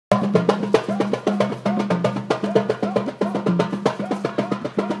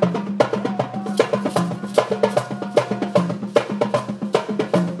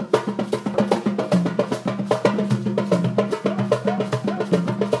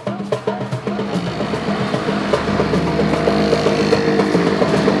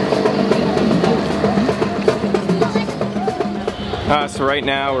So right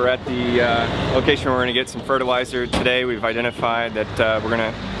now we're at the location where we're going to get some fertilizer. Today we've identified that we're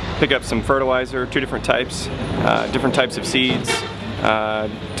going to pick up some fertilizer, two different types of seeds,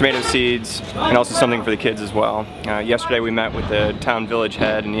 tomato seeds, and also something for the kids as well. Yesterday we met with the town village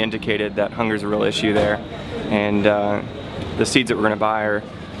head and he indicated that hunger is a real issue there, and the seeds that we're going to buy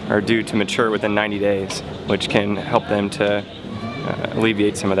are due to mature within 90 days, which can help them to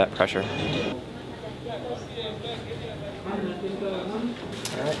alleviate some of that pressure.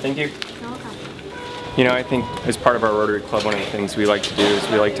 Alright, thank you. You know, I think as part of our Rotary Club, one of the things we like to do is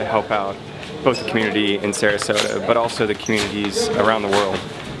we like to help out both the community in Sarasota, but also the communities around the world.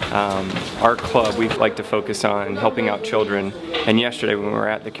 Our club, we like to focus on helping out children, and yesterday when we were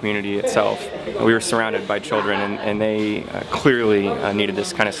at the community itself, we were surrounded by children, and they clearly needed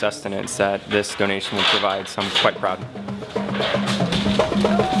this kind of sustenance that this donation will provide, so I'm quite proud.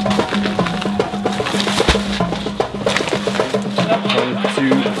 1, 2,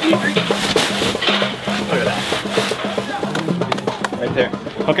 3. Look at that. Right there.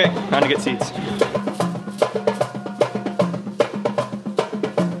 Okay, time to get seeds.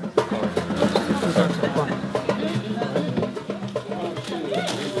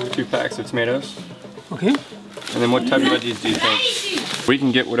 2 packs of tomatoes. Okay. And then what type of veggies do you think? We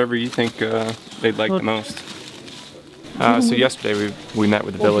can get whatever you think they'd like the most. So yesterday we met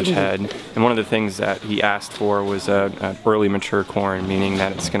with the village head, and one of the things that he asked for was early mature corn, meaning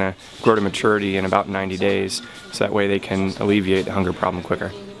that it's going to grow to maturity in about 90 days, so that way they can alleviate the hunger problem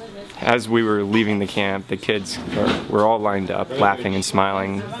quicker. As we were leaving the camp, the kids were all lined up, laughing and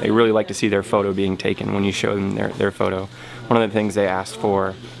smiling. They really like to see their photo being taken when you show them their photo. One of the things they asked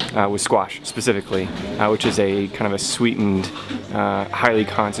for was squash, specifically, which is a kind of a sweetened, highly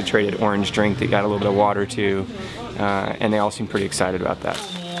concentrated orange drink that got a little bit of water to, and they all seem pretty excited about that.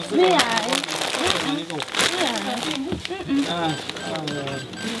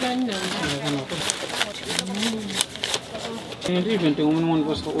 I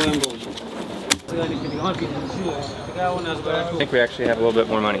think we actually have a little bit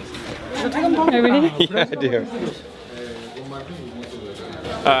more money. Really? Yeah, I do.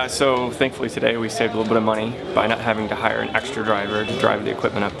 So thankfully today we saved a little bit of money by not having to hire an extra driver to drive the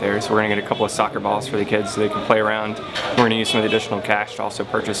equipment up there. So we're going to get a couple of soccer balls for the kids so they can play around. We're going to use some of the additional cash to also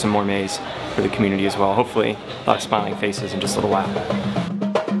purchase some more maize for the community as well. Hopefully a lot of smiling faces in just a little while.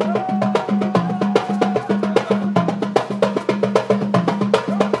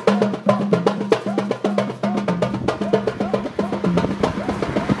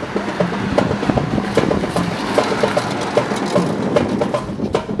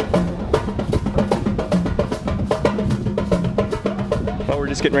 We're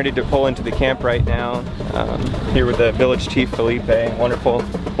just getting ready to pull into the camp right now. Here with the village chief, Felipe,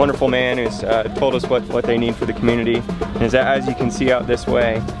 wonderful man who's told us what they need for the community. And as you can see out this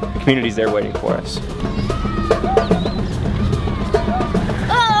way, the community's there waiting for us.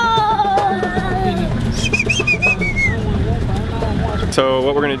 So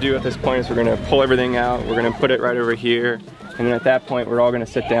what we're going to do at this point is we're going to pull everything out, we're going to put it right over here, and then at that point we're all going to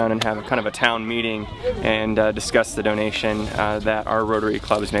sit down and have a kind of a town meeting and discuss the donation that our Rotary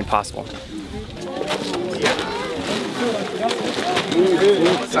Club has made possible.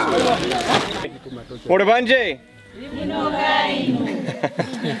 Mulanje!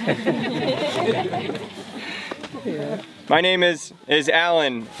 My name is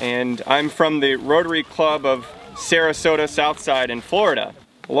Alan, and I'm from the Rotary Club of Sarasota Southside in Florida,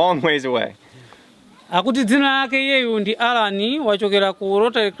 a long ways away. Akuti dzina lake yeyu ndi Alani wachokera ku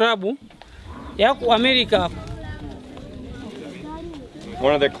Rotary Club ya ku America.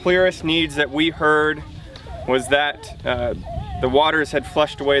 One of the clearest needs that we heard was that the waters had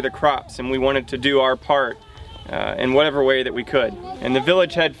flushed away the crops, and we wanted to do our part in whatever way that we could. And the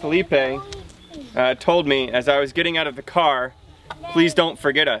village head Felipe told me as I was getting out of the car, please don't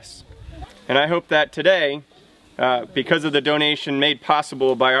forget us. And I hope that today, because of the donation made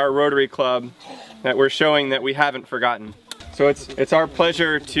possible by our Rotary Club, that we're showing that we haven't forgotten. So it's our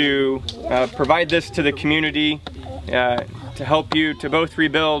pleasure to provide this to the community, to help you to both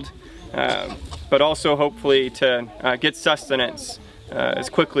rebuild, but also hopefully to get sustenance as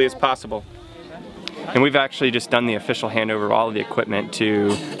quickly as possible. And we've actually just done the official handover of all of the equipment to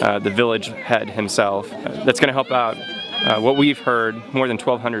the village head himself. That's going to help out what we've heard, more than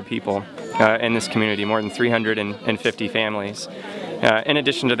 1,200 people in this community, more than 350 families. In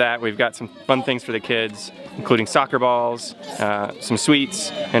addition to that, we've got some fun things for the kids, including soccer balls, some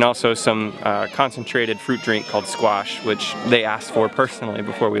sweets, and also some concentrated fruit drink called squash, which they asked for personally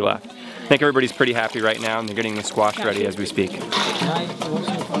before we left. I think everybody's pretty happy right now, and they're getting the squash ready as we speak.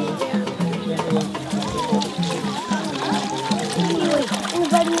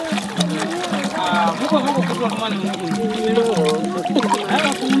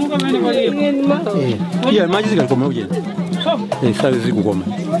 Iya, maji zikakoma uje. Sasa zikukoma.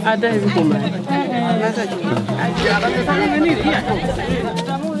 Ada zikukoma.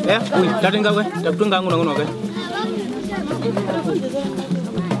 Tatenga we, takutunga ngono we.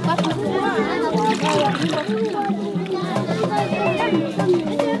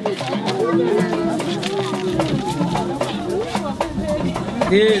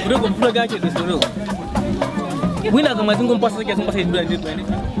 Bro, compra gache bro. Wina kama zingo mpasa kia mpasa ibra ndio twende.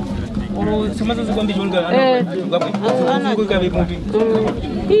 Oro simaza zikwambi junga ana. Ngapi? Kwa vipi?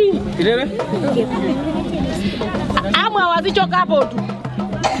 Ilele? Amwa wazichoka hapo tu.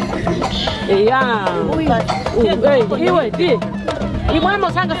 Ya. Iwe di.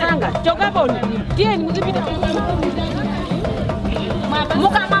 Imwamo sanga. Choka hapo. Tie ni mzipita.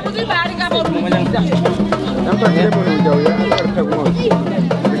 Muka mzipa alika hapo.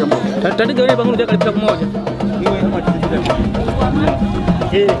 Tadi gawe bangun dia kalipita kumoja.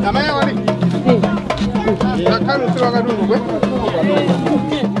 Namanya wali. Kakak lu suruh ngadu gue.